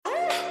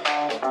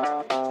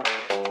Hi,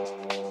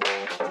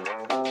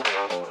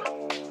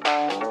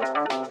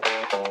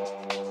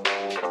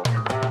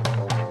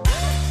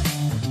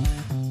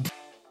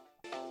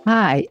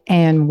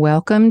 and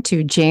welcome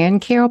to Jan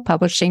Carroll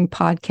Publishing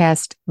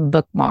Podcast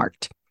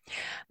Bookmarked.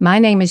 My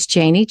name is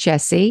Janie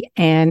Jesse,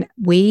 and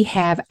we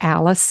have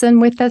Allison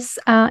with us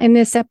in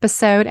this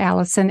episode.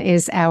 Allison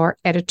is our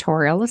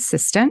editorial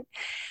assistant,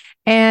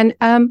 and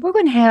we're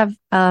going to have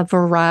a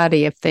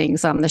variety of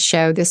things on the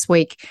show this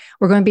week.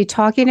 We're going to be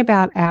talking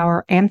about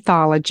our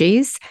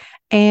anthologies,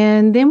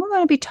 and then we're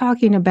going to be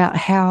talking about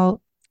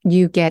how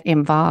you get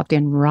involved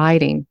in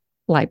writing,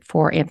 like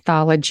for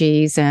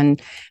anthologies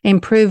and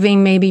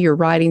improving maybe your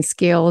writing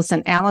skills.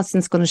 And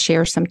Allison's going to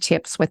share some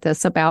tips with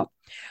us about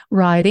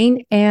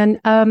writing. And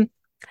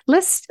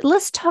let's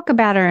talk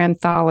about our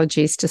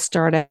anthologies to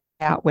start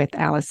out with.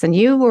 Allison,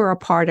 you were a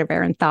part of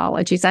our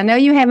anthologies. I know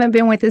you haven't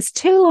been with us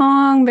too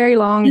long, very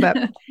long, but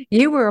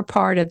you were a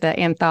part of the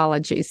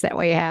anthologies that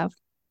we have.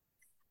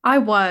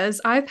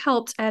 I've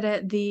helped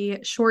edit the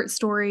short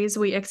stories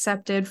we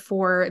accepted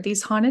for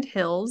These Haunted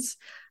Hills.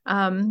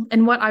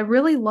 And what I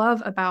really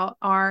love about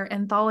our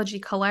anthology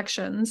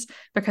collections,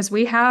 because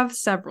we have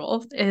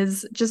several,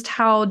 is just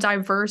how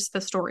diverse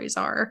the stories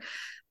are,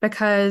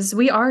 because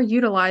we are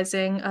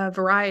utilizing a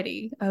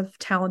variety of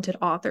talented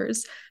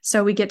authors.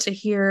 So we get to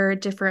hear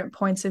different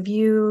points of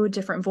view,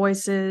 different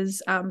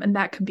voices, and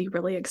that can be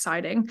really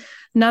exciting.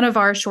 None of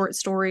our short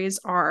stories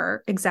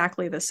are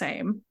exactly the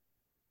same.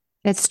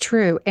 That's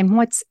true. And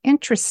what's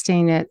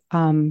interesting,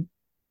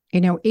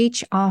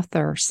 each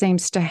author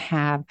seems to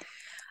have,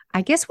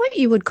 I guess, what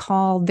you would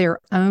call their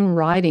own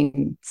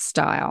writing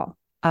style.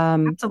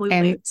 Absolutely.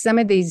 And some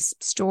of these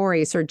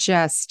stories are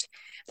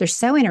they're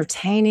so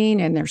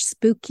entertaining and they're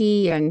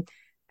spooky. And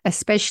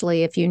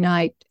especially if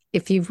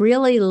you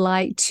really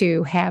like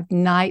to have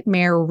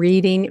nightmare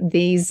reading,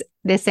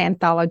 this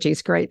anthology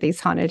is great,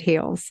 These Haunted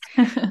Hills.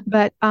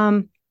 But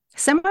some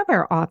of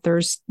our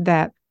authors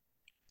that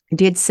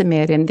did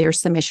submit and their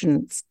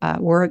submissions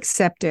were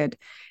accepted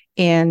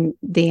in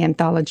the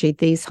anthology,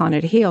 These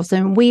Haunted Hills.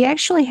 And we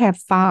actually have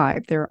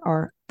 5.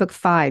 Book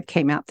 5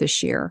 came out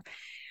this year.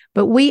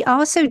 But we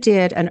also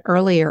did an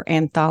earlier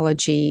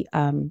anthology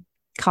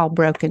called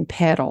Broken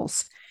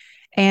Petals.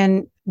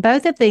 And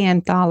both of the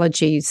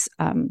anthologies,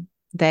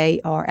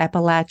 they are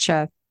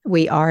Appalachia.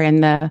 We are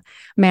in the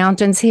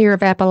mountains here of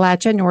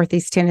Appalachia,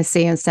 Northeast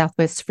Tennessee and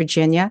Southwest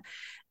Virginia.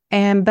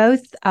 And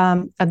both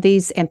of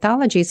these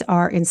anthologies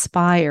are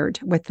inspired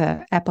with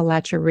the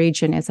Appalachia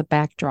region as a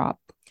backdrop.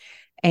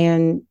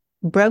 And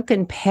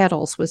Broken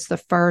Petals was the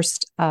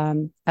first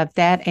of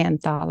that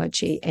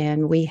anthology.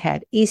 And we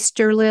had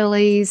Easter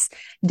Lilies,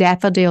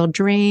 Daffodil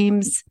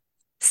Dreams,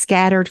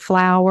 Scattered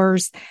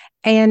Flowers.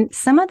 And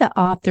some of the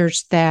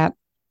authors that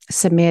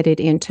submitted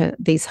into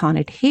These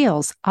Haunted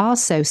Hills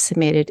also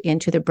submitted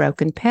into the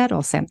Broken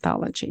Petals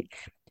anthology.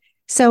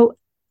 So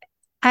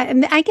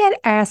I get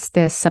asked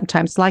this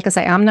sometimes. Like I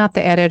say, I'm not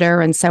the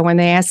editor. And so when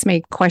they ask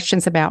me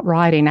questions about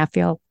writing, I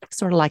feel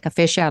sort of like a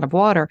fish out of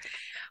water.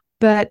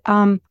 But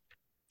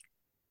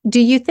do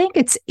you think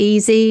it's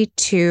easy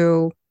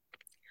to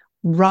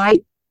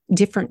write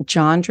different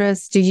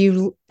genres?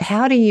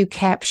 How do you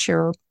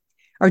capture,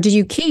 or do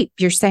you keep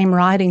your same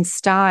writing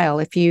style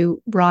if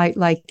you write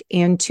like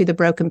into the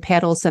Broken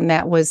Petals? And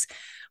that was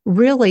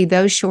really,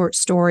 those short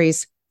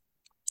stories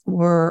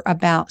were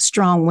about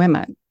strong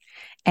women.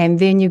 And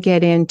then you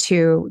get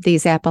into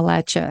these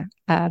Appalachia,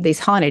 these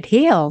Haunted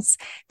Hills,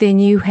 then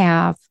you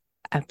have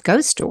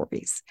ghost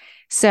stories.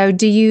 So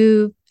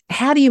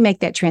how do you make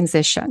that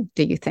transition,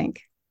 do you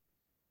think?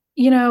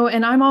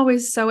 And I'm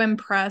always so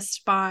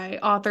impressed by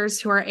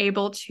authors who are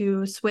able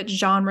to switch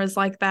genres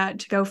like that,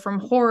 to go from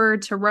horror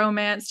to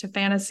romance to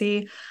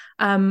fantasy.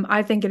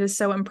 I think it is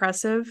so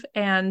impressive.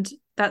 And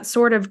that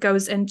sort of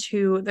goes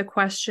into the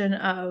question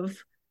of,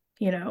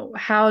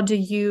 how do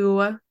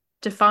you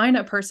define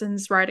a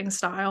person's writing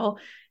style?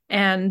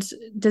 And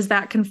does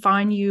that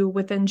confine you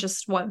within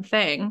just one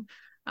thing?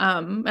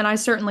 And I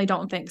certainly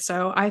don't think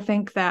so. I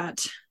think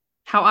that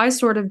how I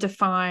sort of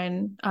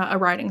define a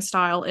writing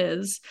style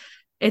is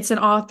it's an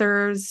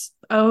author's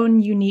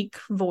own unique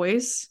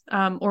voice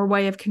or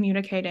way of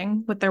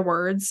communicating with their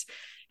words.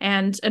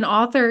 And an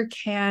author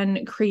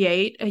can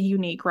create a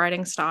unique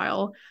writing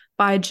style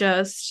by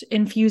just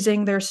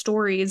infusing their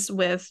stories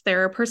with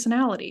their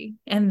personality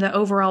and the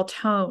overall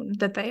tone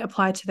that they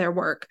apply to their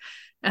work.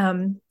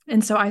 And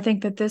so I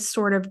think that this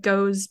sort of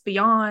goes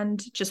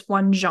beyond just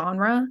one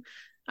genre.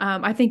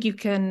 I think you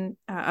can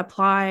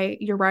apply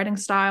your writing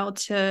style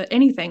to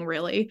anything,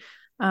 really.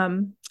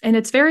 And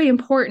it's very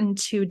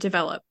important to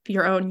develop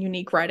your own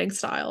unique writing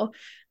style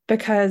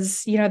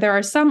because, there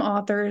are some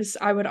authors,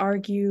 I would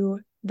argue,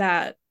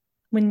 that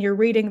when you're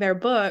reading their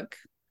book,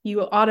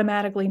 you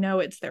automatically know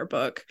it's their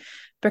book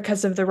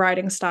because of the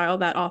writing style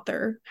that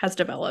author has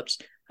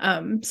developed.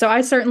 So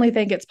I certainly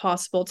think it's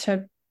possible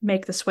to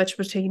make the switch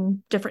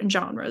between different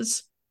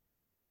genres.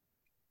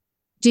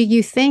 Do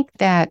you think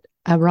that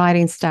a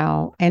writing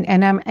style,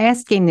 and I'm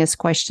asking this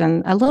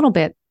question a little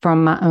bit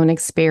from my own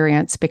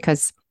experience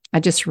because I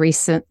just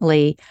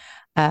recently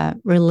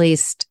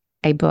released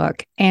a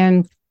book.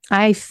 And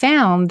I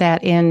found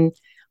that in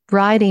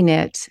writing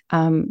it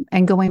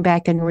and going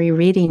back and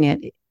rereading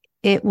it,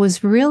 it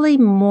was really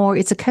more,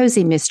 it's a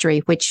cozy mystery,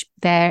 which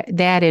that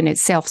in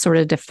itself sort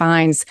of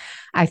defines,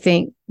 I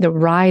think, the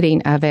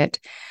writing of it.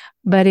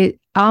 But it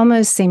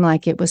almost seemed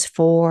like it was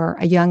for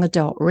a young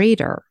adult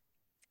reader.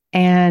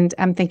 And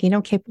I'm thinking,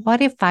 okay,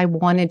 what if I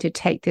wanted to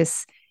take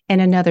this in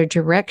another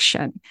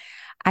direction?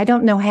 I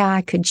don't know how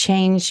I could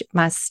change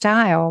my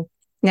style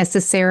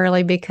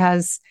necessarily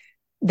because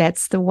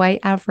that's the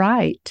way I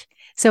write.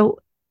 So,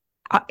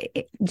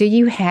 do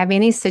you have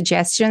any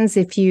suggestions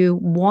if you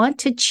want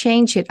to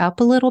change it up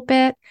a little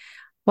bit?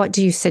 What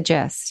do you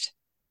suggest?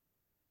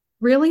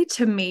 Really,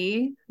 to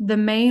me, the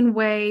main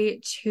way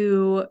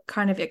to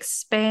kind of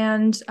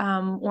expand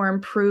or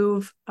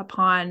improve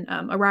upon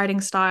a writing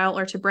style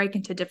or to break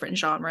into different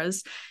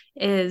genres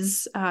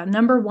is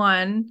number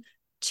one,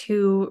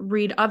 to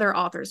read other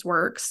authors'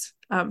 works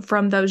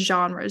from those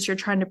genres you're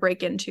trying to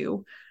break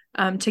into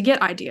to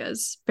get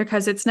ideas,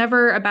 because it's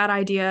never a bad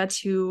idea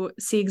to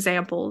see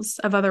examples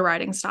of other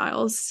writing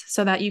styles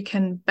so that you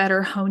can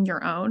better hone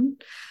your own.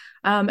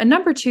 And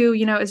number two,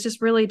 is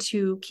just really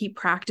to keep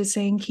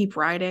practicing, keep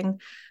writing,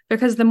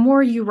 because the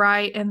more you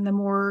write and the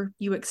more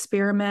you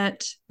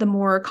experiment, the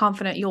more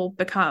confident you'll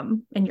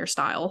become in your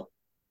style.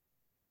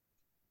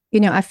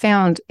 I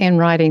found in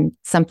writing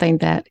something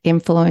that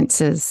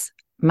influences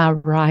my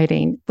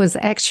writing was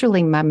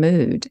actually my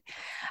mood.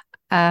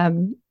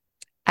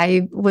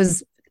 I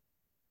was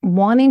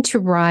wanting to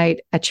write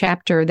a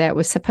chapter that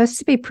was supposed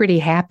to be pretty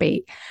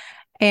happy.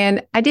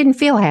 And I didn't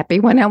feel happy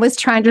when I was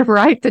trying to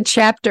write the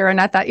chapter. And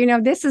I thought,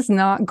 this is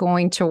not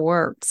going to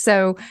work.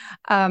 So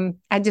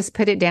I just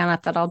put it down. I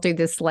thought I'll do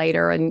this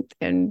later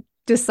and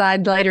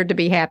decide later to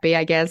be happy,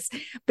 I guess.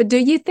 But do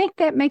you think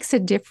that makes a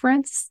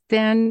difference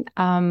then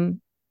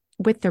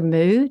with their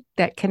mood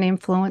that can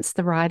influence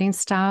the writing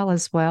style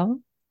as well?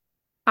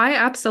 I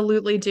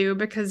absolutely do,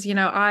 because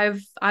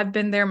I've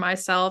been there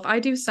myself. I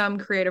do some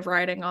creative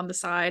writing on the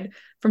side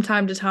from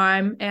time to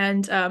time,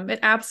 and it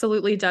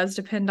absolutely does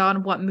depend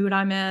on what mood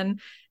I'm in.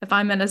 If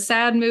I'm in a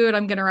sad mood,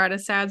 I'm going to write a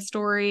sad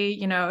story.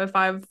 If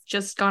I've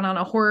just gone on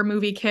a horror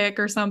movie kick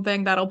or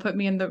something, that'll put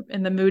me in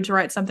the mood to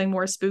write something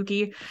more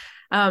spooky.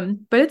 But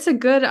it's a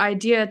good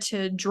idea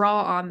to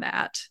draw on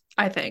that,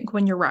 I think,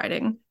 when you're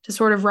writing, to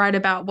sort of write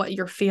about what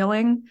you're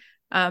feeling.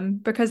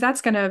 Because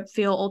that's going to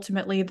feel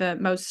ultimately the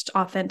most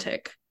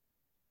authentic.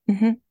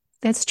 Mm-hmm.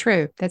 That's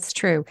true. That's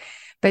true.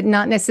 But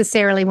not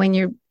necessarily when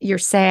you're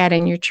sad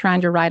and you're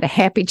trying to write a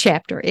happy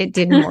chapter. It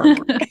didn't work.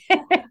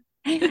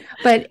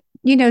 But,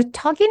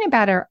 talking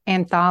about our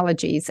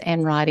anthologies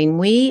and writing,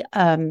 we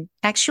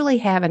actually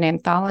have an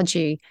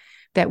anthology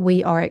that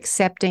we are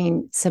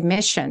accepting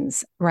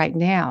submissions right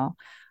now.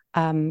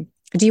 Do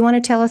you want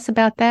to tell us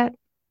about that?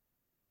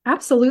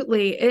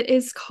 Absolutely. It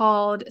is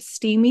called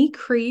Steamy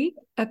Cree,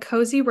 a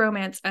cozy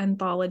romance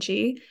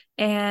anthology.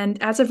 And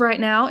as of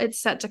right now,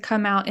 it's set to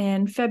come out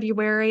in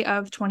February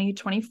of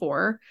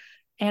 2024.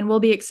 And we'll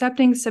be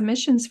accepting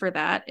submissions for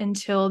that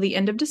until the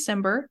end of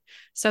December.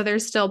 So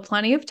there's still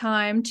plenty of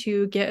time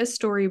to get a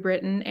story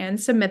written and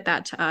submit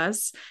that to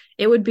us.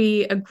 It would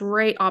be a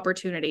great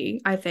opportunity,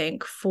 I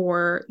think,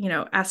 for,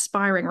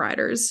 aspiring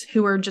writers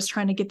who are just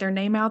trying to get their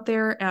name out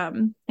there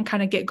and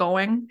kind of get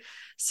going.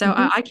 So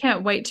I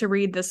can't wait to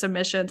read the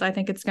submissions. I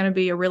think it's going to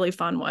be a really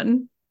fun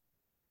one.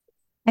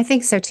 I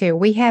think so too.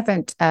 We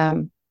haven't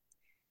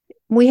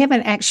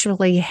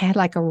actually had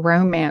like a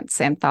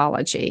romance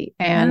anthology,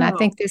 and I No.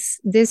 think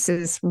this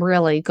is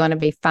really going to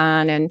be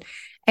fun.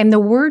 And the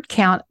word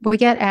count, we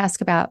get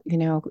asked about,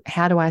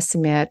 how do I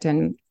submit?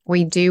 And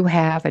we do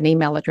have an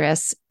email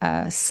address,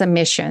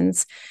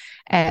 submissions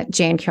at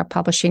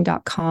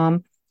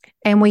jancarrollpublishing.com.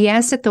 And we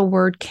ask that the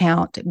word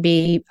count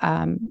be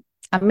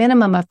a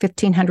minimum of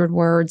 1,500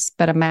 words,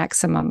 but a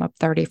maximum of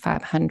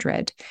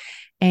 3,500.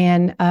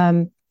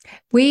 And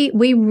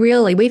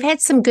we've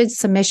had some good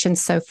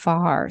submissions so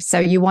far. So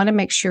you want to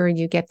make sure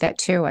you get that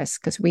to us,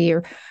 because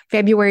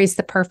February is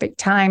the perfect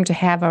time to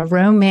have a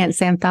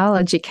romance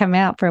anthology come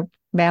out for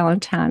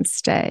Valentine's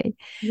Day.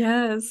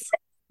 Yes.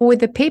 With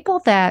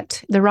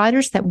the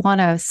writers that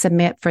want to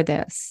submit for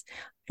this,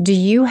 do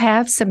you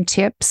have some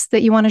tips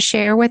that you want to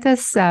share with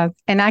us? And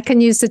I can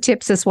use the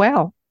tips as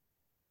well.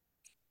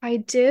 I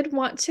did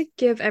want to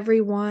give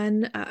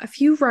everyone a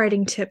few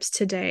writing tips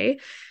today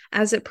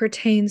as it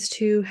pertains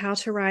to how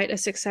to write a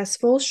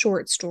successful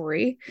short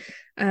story.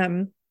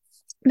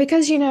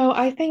 Because,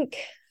 I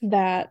think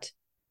that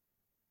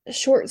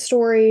short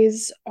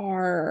stories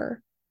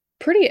are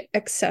pretty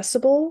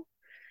accessible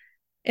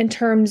in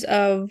terms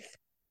of,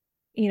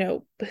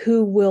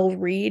 who will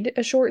read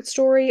a short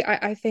story.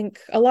 I think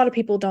a lot of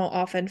people don't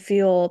often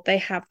feel they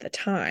have the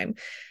time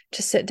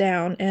to sit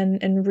down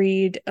and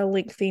read a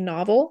lengthy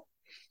novel.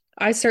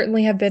 I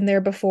certainly have been there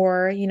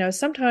before.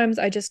 Sometimes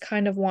I just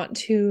kind of want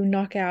to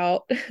knock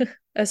out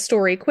a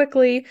story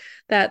quickly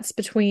that's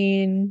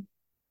between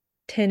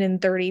 10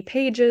 and 30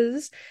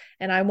 pages,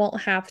 and I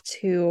won't have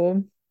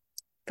to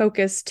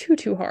focus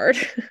too hard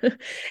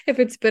if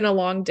it's been a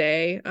long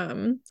day,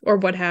 or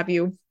what have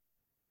you.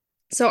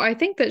 So I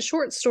think that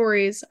short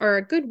stories are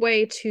a good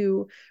way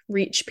to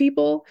reach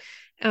people.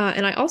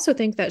 And I also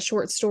think that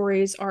short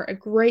stories are a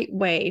great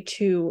way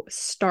to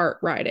start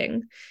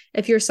writing.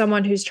 If you're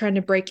someone who's trying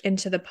to break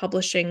into the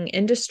publishing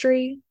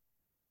industry,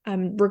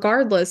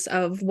 regardless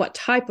of what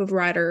type of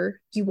writer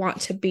you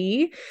want to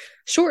be,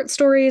 short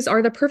stories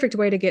are the perfect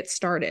way to get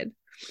started.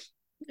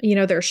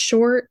 They're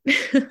short,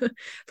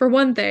 for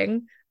one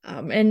thing,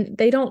 and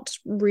they don't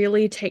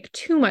really take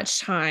too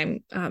much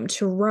time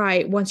to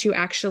write once you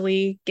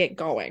actually get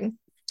going.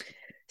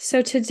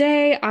 So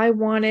today I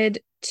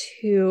wanted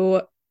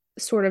to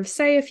sort of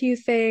say a few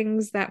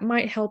things that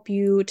might help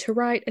you to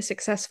write a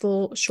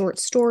successful short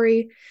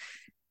story.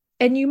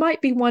 And you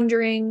might be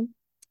wondering,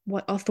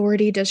 what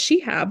authority does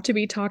she have to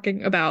be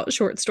talking about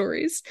short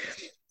stories?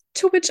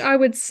 To which I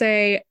would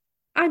say,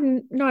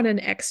 I'm not an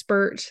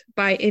expert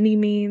by any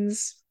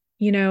means,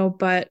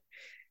 but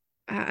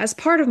as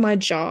part of my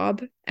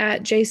job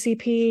at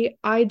JCP,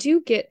 I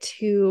do get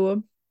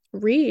to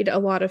read a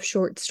lot of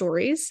short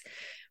stories.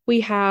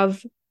 We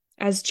have,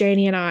 as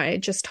Janie and I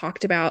just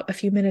talked about a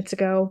few minutes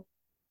ago,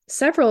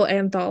 several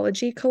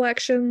anthology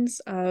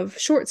collections of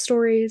short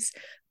stories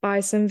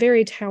by some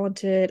very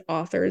talented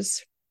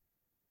authors.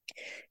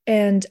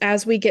 And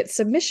as we get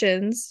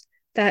submissions,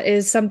 that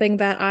is something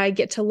that I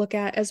get to look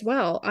at as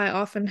well. I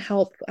often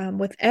help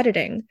with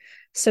editing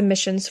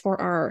submissions for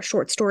our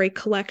short story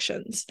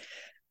collections.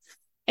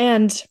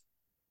 And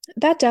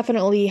that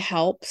definitely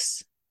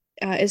helps,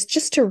 is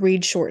just to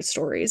read short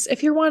stories.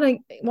 If you're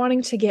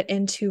wanting to get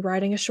into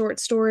writing a short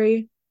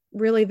story,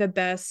 really the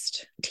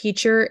best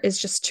teacher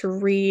is just to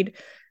read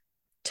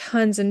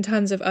tons and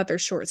tons of other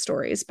short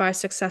stories by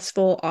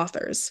successful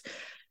authors.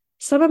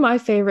 Some of my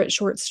favorite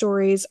short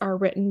stories are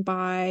written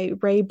by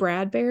Ray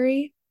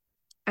Bradbury,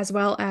 as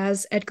well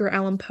as Edgar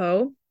Allan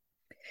Poe.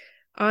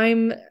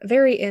 I'm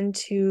very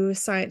into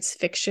science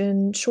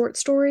fiction short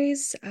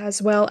stories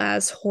as well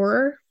as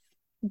horror,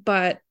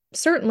 but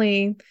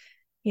certainly,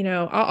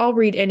 I'll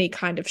read any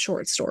kind of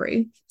short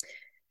story.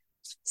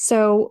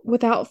 So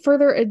without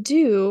further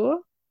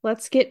ado,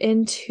 let's get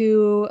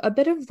into a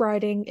bit of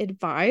writing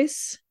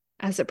advice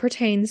as it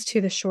pertains to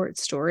the short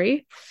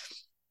story.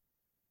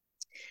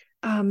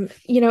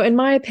 In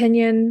my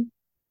opinion,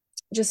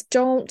 just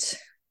don't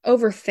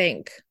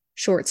overthink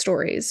short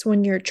stories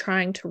when you're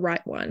trying to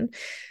write one.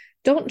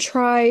 Don't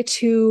try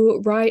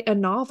to write a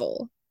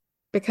novel,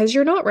 because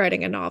you're not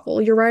writing a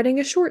novel, you're writing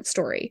a short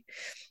story.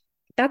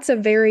 That's a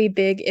very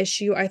big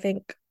issue, I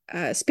think,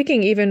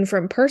 speaking even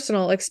from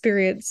personal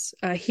experience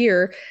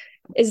here,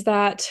 is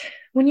that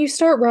when you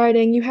start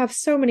writing, you have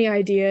so many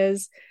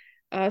ideas,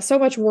 so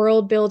much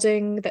world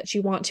building that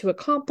you want to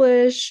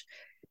accomplish,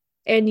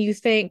 and you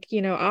think,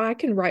 I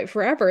can write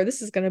forever,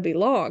 this is going to be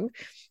long.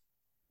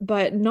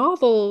 But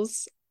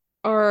novels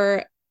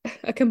are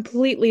a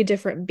completely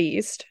different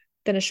beast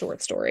than a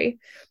short story.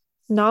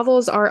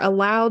 Novels are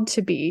allowed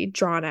to be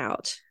drawn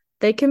out.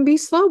 They can be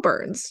slow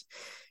burns.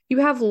 You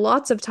have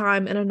lots of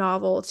time in a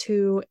novel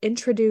to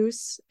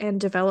introduce and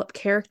develop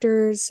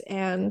characters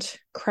and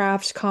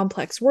craft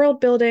complex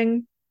world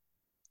building,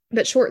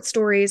 but short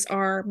stories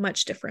are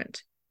much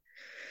different.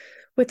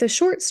 With a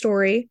short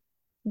story,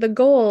 the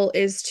goal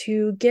is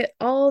to get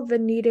all the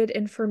needed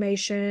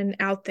information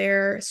out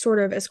there sort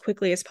of as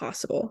quickly as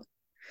possible.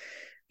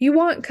 You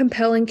want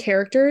compelling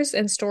characters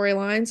and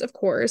storylines, of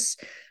course,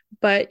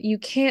 but you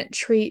can't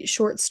treat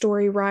short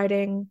story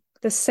writing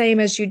the same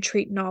as you'd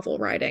treat novel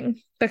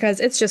writing, because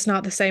it's just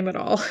not the same at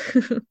all.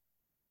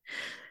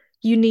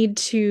 You need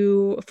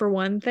to, for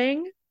one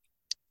thing,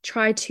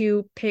 try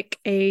to pick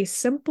a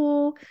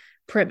simple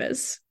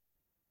premise.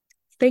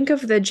 Think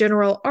of the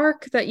general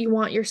arc that you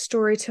want your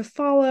story to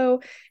follow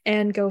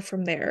and go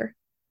from there.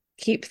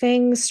 Keep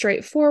things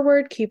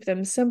straightforward, keep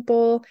them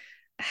simple,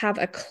 have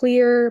a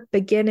clear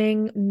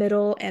beginning,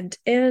 middle, and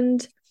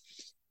end.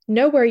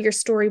 Know where your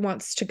story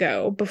wants to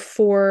go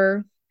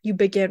before you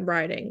begin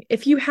writing.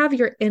 If you have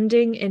your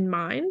ending in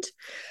mind,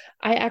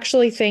 I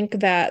actually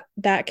think that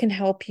that can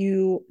help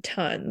you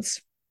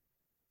tons.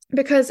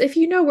 Because if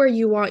you know where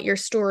you want your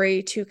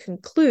story to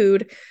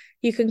conclude,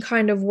 you can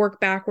kind of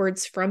work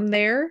backwards from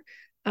there,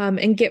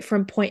 and get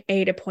from point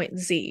A to point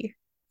Z.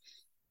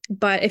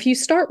 But if you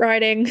start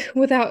writing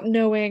without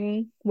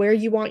knowing where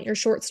you want your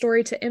short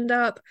story to end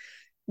up,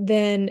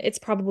 then it's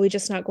probably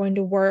just not going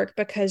to work,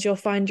 because you'll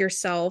find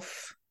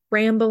yourself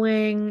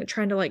rambling,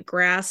 trying to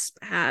grasp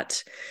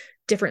at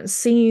different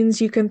scenes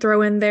you can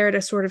throw in there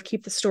to sort of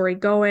keep the story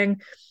going.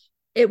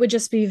 It would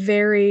just be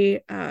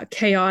very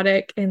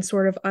chaotic and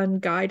sort of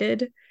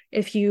unguided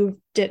if you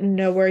didn't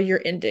know where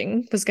your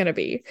ending was going to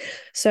be.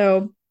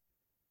 So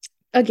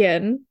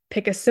again,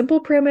 pick a simple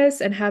premise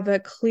and have a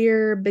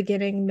clear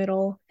beginning,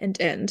 middle, and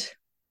end.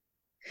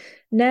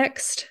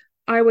 Next,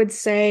 I would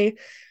say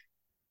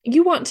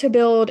you want to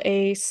build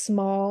a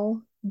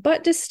small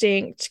but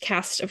distinct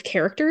cast of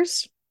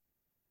characters.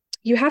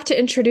 You have to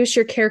introduce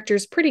your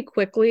characters pretty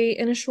quickly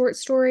in a short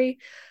story,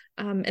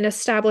 and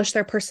establish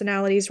their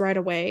personalities right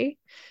away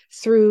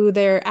through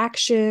their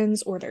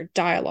actions or their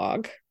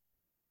dialogue.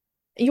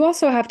 You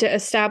also have to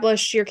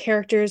establish your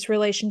characters'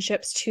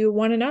 relationships to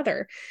one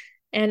another.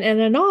 And in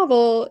a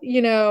novel,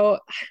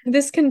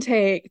 this can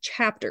take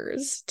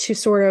chapters to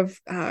sort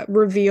of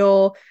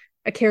reveal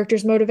a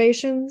character's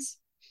motivations.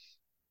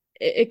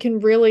 It can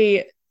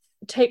really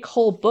take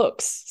whole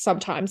books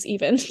sometimes,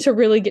 even to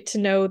really get to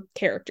know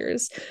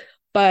characters.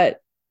 But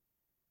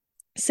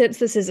since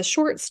this is a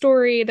short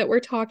story that we're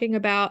talking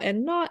about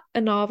and not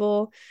a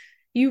novel,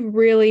 you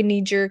really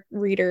need your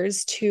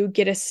readers to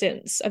get a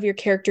sense of your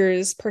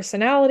characters'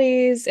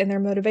 personalities and their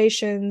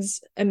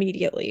motivations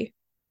immediately.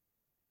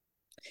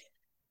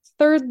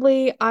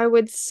 Thirdly, I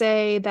would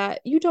say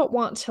that you don't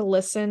want to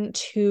listen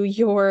to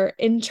your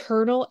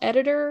internal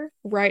editor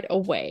right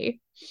away.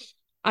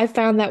 I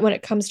found that when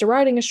it comes to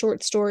writing a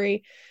short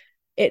story,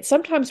 it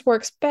sometimes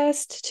works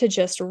best to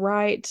just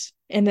write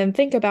and then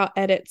think about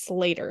edits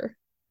later.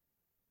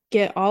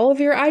 Get all of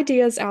your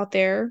ideas out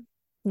there.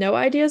 No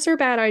ideas are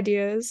bad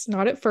ideas,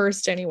 not at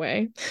first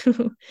anyway.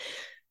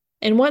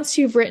 And once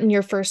you've written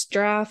your first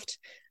draft,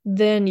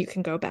 then you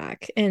can go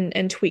back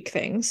and tweak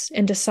things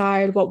and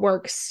decide what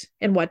works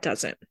and what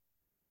doesn't.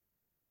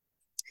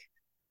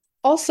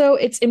 Also,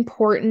 it's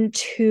important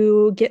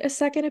to get a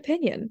second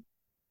opinion.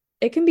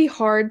 It can be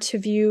hard to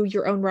view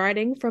your own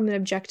writing from an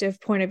objective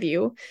point of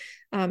view.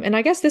 And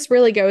I guess this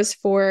really goes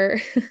for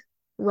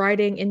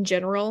writing in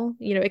general.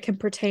 It can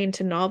pertain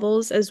to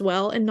novels as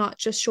well and not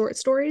just short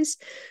stories.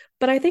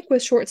 But I think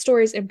with short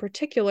stories in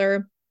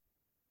particular,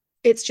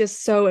 it's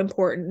just so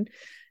important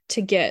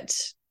to get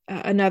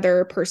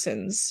another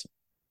person's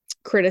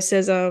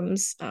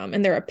criticisms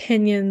and their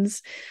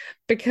opinions,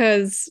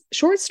 because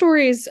short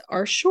stories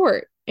are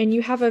short and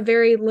you have a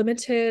very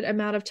limited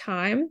amount of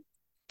time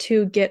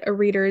to get a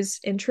reader's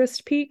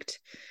interest piqued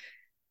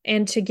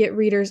and to get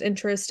readers'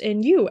 interest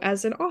in you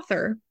as an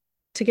author,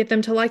 to get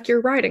them to like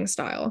your writing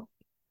style.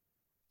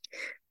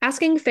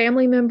 Asking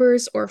family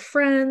members or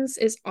friends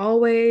is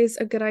always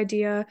a good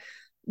idea,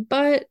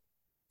 but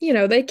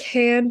they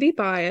can be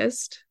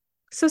biased.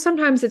 So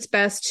sometimes it's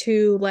best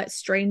to let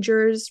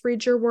strangers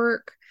read your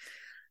work.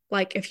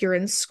 Like if you're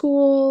in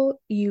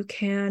school, you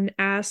can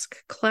ask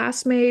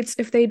classmates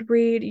if they'd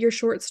read your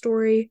short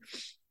story.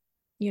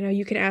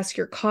 You can ask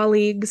your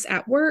colleagues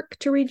at work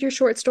to read your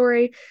short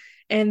story,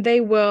 and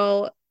they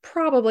will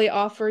probably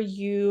offer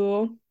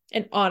you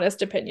an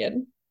honest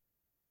opinion.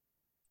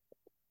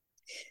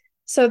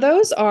 So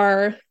those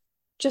are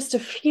just a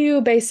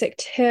few basic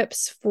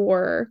tips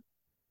for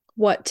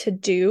what to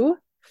do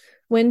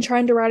when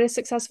trying to write a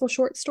successful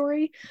short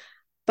story.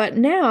 But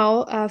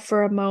now,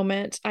 for a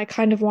moment, I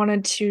kind of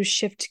wanted to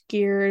shift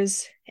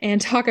gears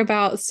and talk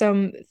about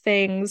some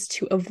things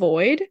to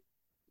avoid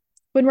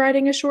when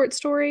writing a short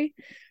story.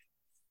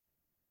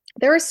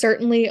 There are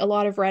certainly a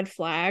lot of red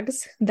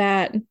flags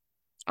that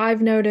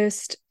I've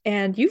noticed,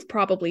 and you've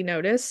probably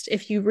noticed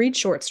if you read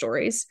short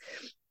stories,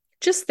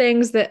 just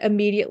things that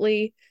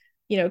immediately,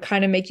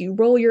 kind of make you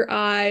roll your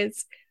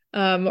eyes,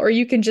 or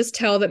you can just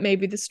tell that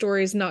maybe the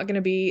story is not going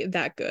to be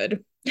that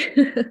good.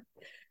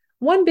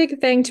 One big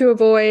thing to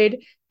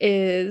avoid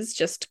is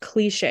just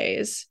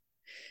cliches.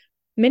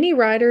 Many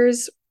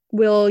writers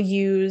will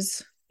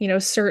use,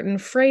 certain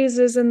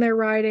phrases in their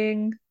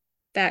writing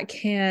that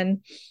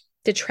can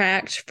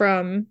detract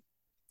from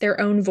their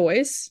own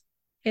voice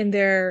and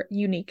their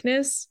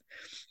uniqueness.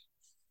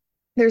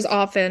 There's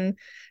often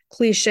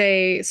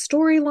cliche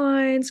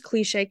storylines,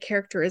 cliche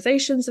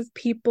characterizations of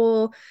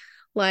people,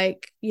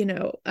 like,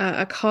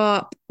 a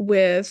cop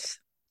with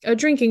a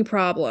drinking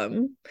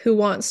problem who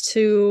wants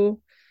to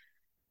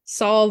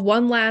solve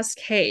one last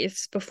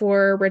case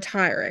before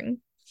retiring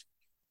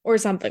or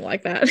something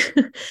like that.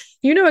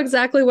 You know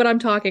exactly what I'm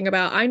talking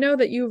about. I know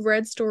that you've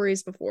read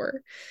stories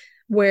before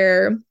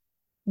where,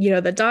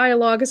 the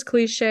dialogue is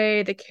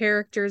cliche, the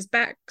characters'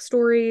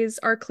 backstories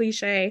are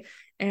cliche,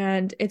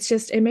 and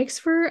it makes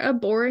for a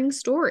boring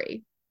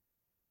story.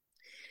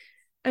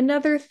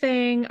 Another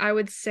thing I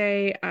would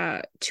say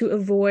to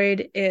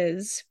avoid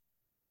is,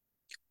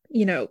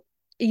 you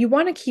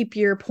want to keep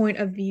your point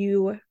of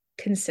view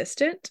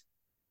consistent.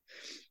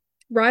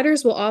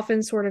 Writers will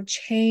often sort of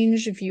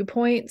change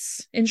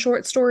viewpoints in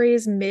short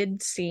stories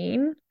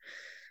mid-scene.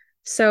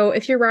 So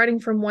if you're writing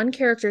from one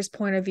character's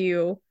point of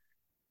view,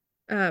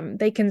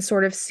 they can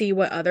sort of see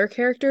what other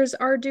characters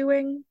are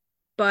doing,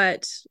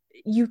 but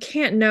you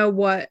can't know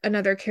what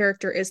another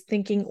character is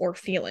thinking or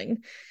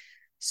feeling.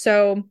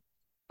 So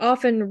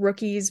often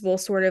rookies will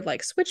sort of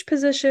like switch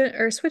position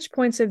or switch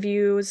points of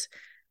views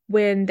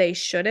when they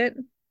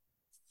shouldn't.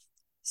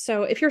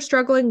 So if you're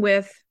struggling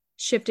with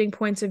shifting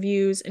points of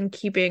views and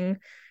keeping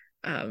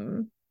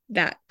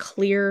that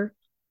clear,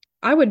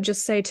 I would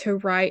just say to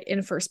write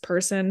in first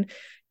person.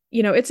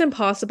 It's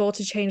impossible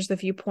to change the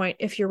viewpoint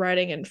if you're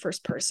writing in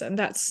first person.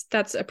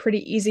 That's a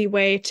pretty easy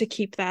way to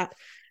keep that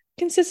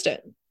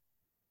consistent.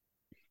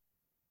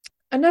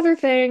 Another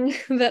thing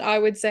that I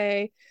would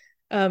say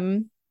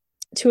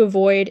to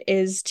avoid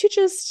is to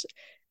just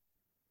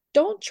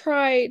don't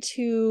try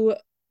to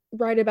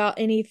write about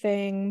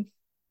anything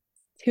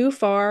too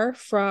far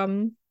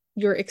from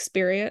your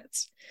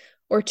experience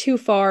or too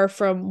far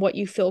from what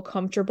you feel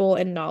comfortable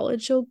and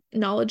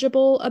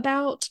knowledgeable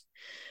about,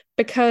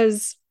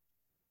 because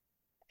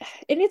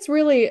it's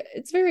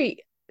very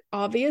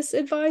obvious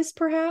advice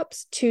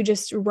perhaps to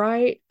just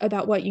write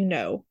about what you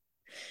know.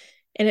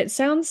 And it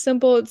sounds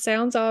simple, it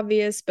sounds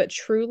obvious, but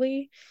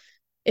truly,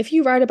 if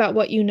you write about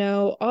what you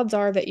know, odds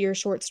are that your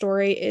short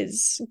story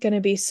is going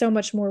to be so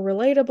much more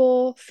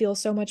relatable, feel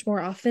so much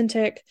more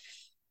authentic,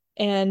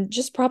 and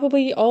just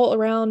probably all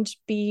around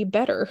be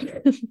better.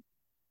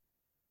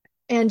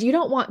 And you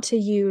don't want to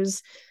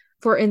use,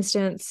 for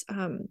instance,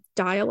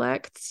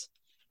 dialects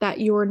that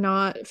you're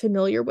not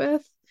familiar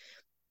with.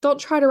 Don't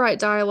try to write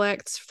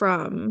dialects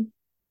from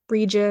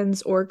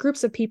regions or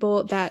groups of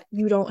people that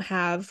you don't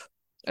have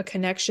a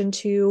connection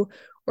to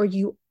or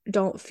you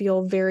don't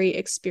feel very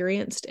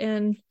experienced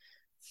in,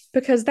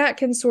 because that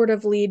can sort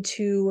of lead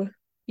to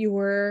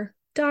your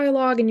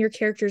dialogue and your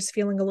characters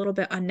feeling a little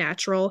bit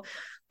unnatural.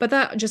 But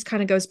that just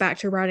kind of goes back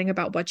to writing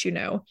about what you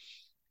know.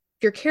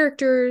 Your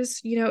characters,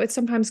 it's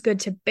sometimes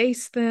good to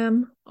base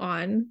them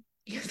on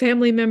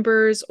family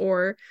members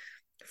or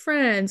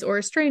friends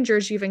or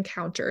strangers you've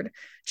encountered.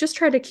 Just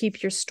try to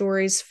keep your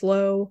stories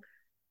flow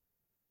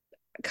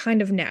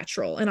kind of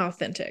natural and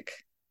authentic.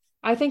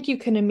 I think you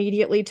can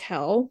immediately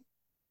tell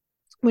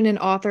when an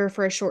author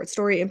for a short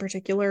story in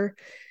particular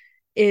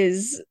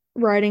is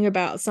writing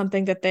about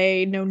something that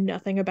they know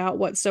nothing about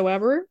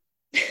whatsoever.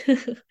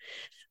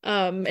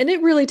 And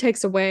it really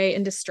takes away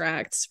and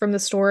distracts from the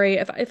story.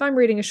 If I'm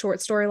reading a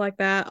short story like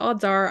that,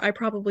 odds are I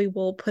probably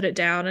will put it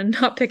down and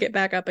not pick it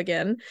back up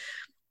again.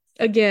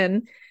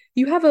 Again,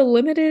 you have a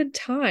limited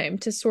time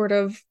to sort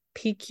of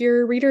pique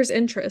your reader's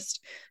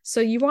interest. So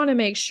you want to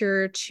make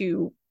sure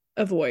to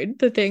avoid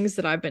the things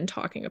that I've been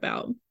talking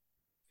about.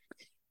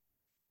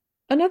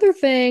 Another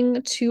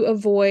thing to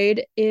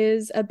avoid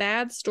is a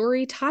bad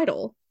story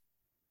title.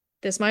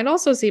 This might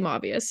also seem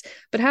obvious,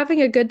 but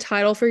having a good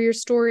title for your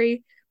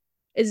story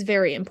is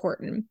very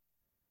important.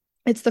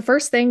 It's the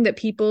first thing that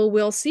people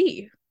will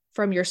see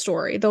from your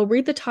story. They'll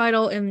read the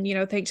title and,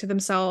 think to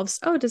themselves,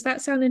 oh, does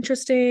that sound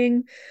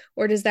interesting?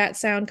 Or does that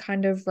sound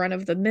kind of run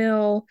of the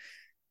mill?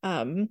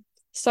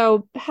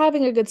 So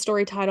having a good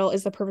story title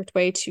is the perfect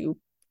way to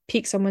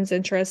pique someone's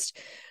interest.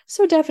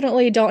 So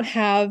definitely don't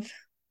have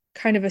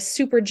kind of a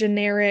super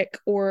generic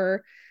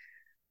or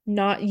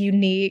not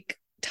unique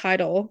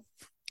title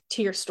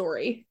to your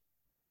story.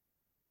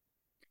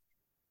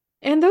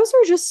 And those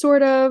are just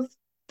sort of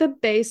the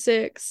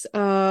basics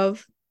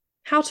of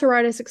how to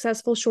write a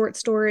successful short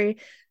story.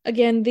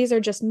 Again, these are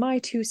just my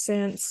 2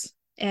 cents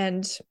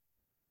and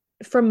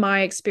from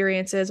my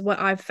experiences, what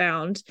I've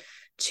found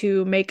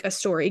to make a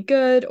story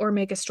good or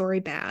make a story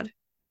bad.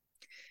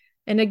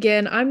 And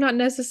again, I'm not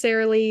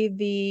necessarily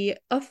the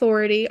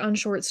authority on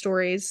short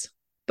stories,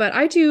 but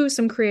I do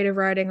some creative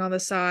writing on the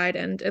side.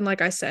 And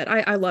like I said,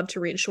 I love to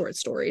read short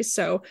stories.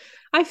 So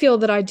I feel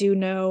that I do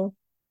know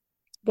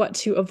what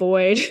to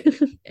avoid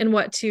and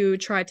what to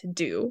try to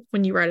do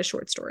when you write a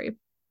short story.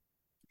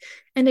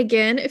 And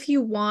again, if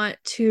you want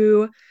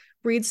to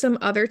read some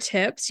other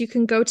tips, you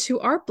can go to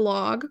our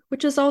blog,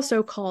 which is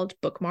also called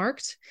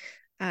Bookmarked.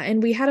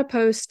 And we had a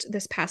post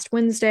this past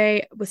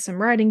Wednesday with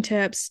some writing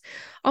tips,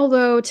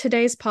 although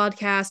today's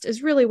podcast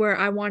is really where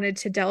I wanted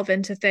to delve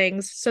into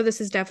things. So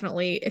this is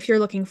definitely, if you're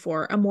looking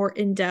for a more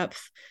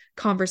in-depth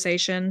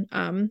conversation,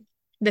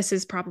 this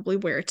is probably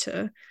where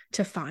to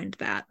find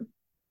that.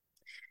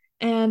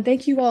 And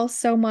thank you all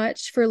so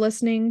much for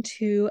listening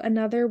to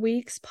another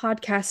week's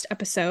podcast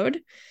episode.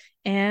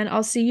 And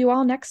I'll see you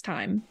all next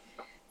time.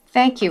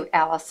 Thank you,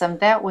 Allison.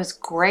 That was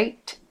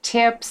great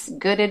tips,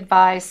 good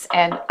advice,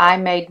 and I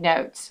made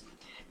notes.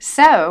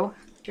 So,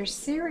 if you're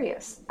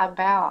serious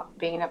about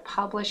being a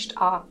published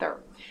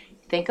author,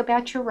 think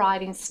about your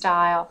writing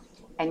style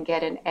and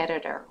get an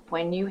editor.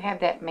 When you have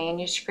that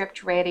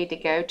manuscript ready to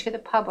go to the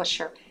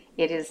publisher,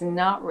 it is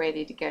not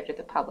ready to go to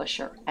the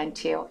publisher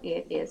until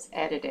it is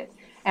edited,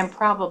 and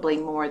probably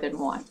more than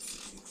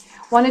once.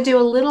 Want to do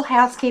a little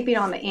housekeeping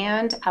on the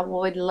end? I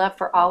would love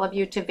for all of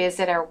you to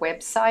visit our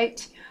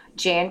website,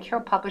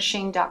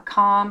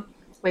 jancarrollpublishing.com.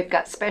 We've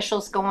got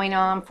specials going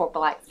on for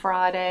Black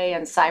Friday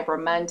and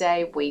Cyber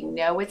Monday. We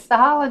know it's the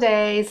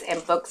holidays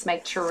and books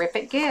make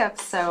terrific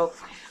gifts, so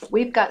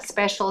we've got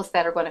specials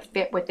that are going to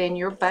fit within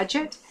your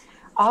budget.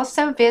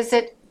 Also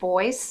visit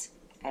Voice,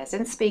 as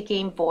in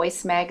speaking,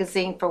 Voice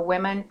Magazine for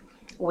Women.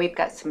 We've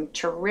got some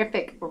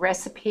terrific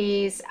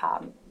recipes.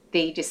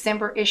 The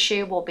December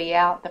issue will be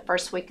out the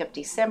first week of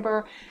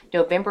December.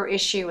 November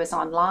issue is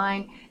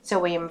online, so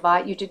we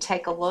invite you to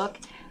take a look.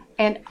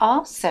 And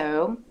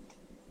also,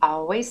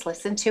 always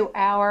listen to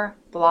our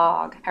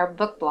blog, our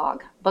book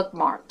blog,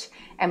 Bookmarked.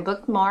 And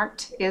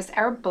Bookmarked is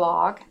our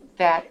blog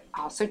that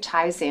also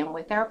ties in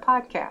with our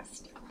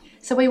podcast.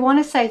 So we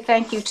want to say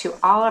thank you to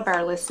all of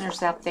our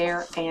listeners out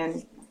there,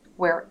 and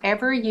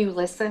wherever you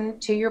listen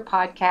to your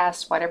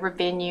podcast, whatever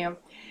venue,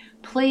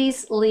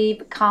 please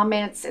leave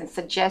comments and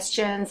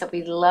suggestions.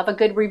 We love a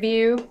good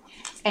review,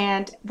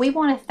 and we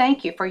want to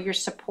thank you for your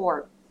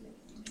support.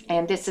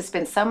 And this has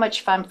been so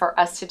much fun for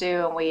us to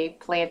do, and we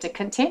plan to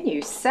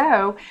continue.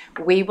 So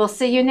we will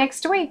see you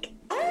next week.